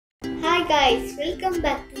Hi guys, welcome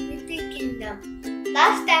back to Ritwik Kingdom.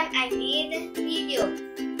 Last time I made a video.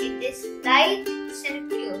 It is light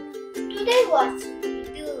circuit. Today what should we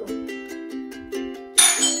do?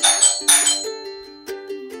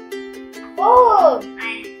 Oh,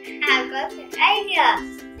 I have got an idea.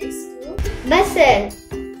 Let's do buzzer.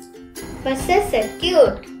 Buzzer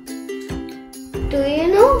circuit. Do you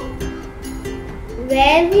know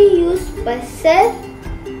where we use buzzer?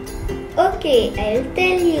 Okay, I'll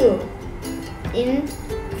tell you. In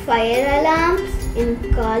fire alarms,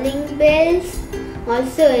 in calling bells,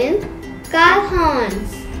 also in car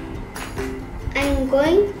horns. I'm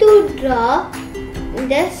going to draw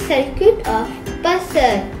the circuit of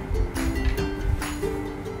buzzer.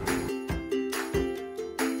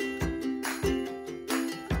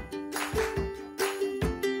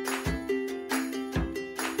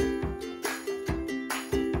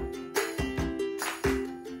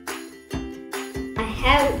 I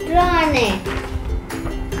have drawn it.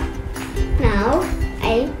 Now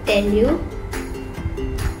I'll tell you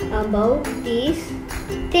about these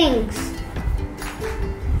things.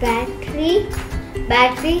 Battery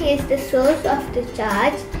is the source of the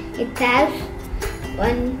charge. It has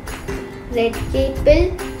one red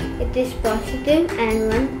cable, it is positive, and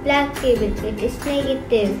one black cable, it is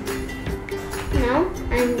negative. Now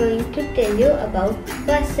I'm going to tell you about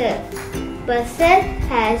buzzer. Buzzer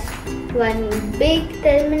has one big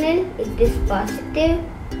terminal, it is positive,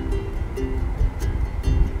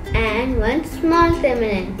 and one small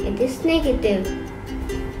terminal, it is negative.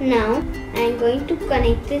 Now I am going to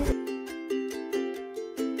connect this.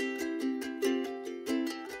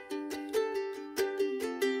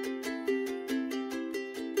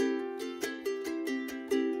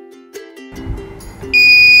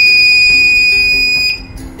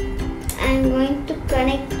 I am going to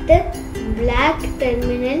connect the black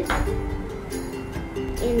terminal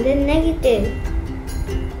in the negative.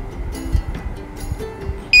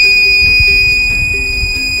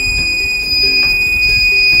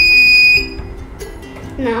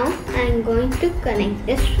 Now I am going to connect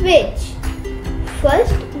the switch.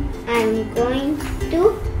 First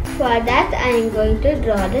for that I am going to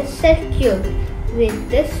draw the circuit with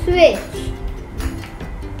the switch.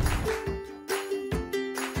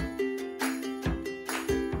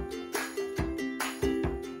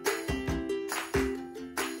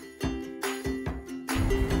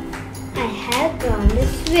 I have drawn the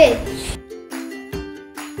switch.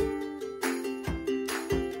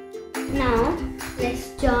 Now let's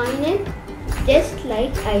join it just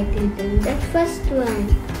like I did in the first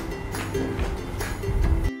one.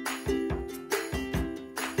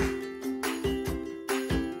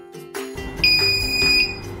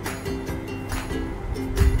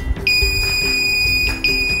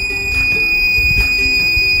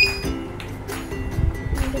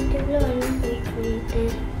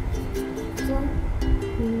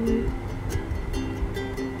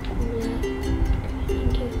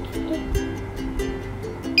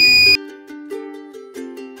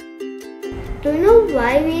 Do you know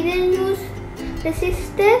why we didn't use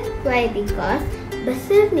resistor? Why? Because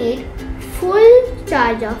buzzer need full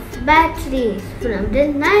charge of batteries from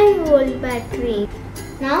the 9-volt battery.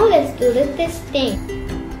 Now let's do the testing.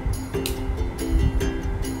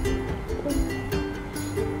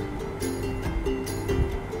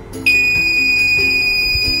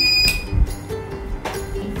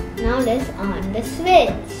 Now let's on the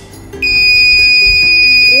switch.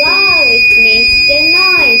 Wow, it makes the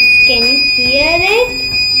noise. Can you hear it?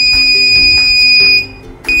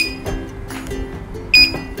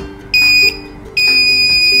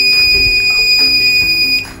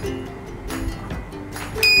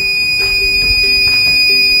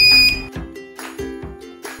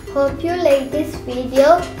 Hope you like this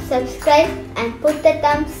video. Subscribe and put the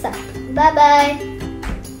thumbs up. Bye bye.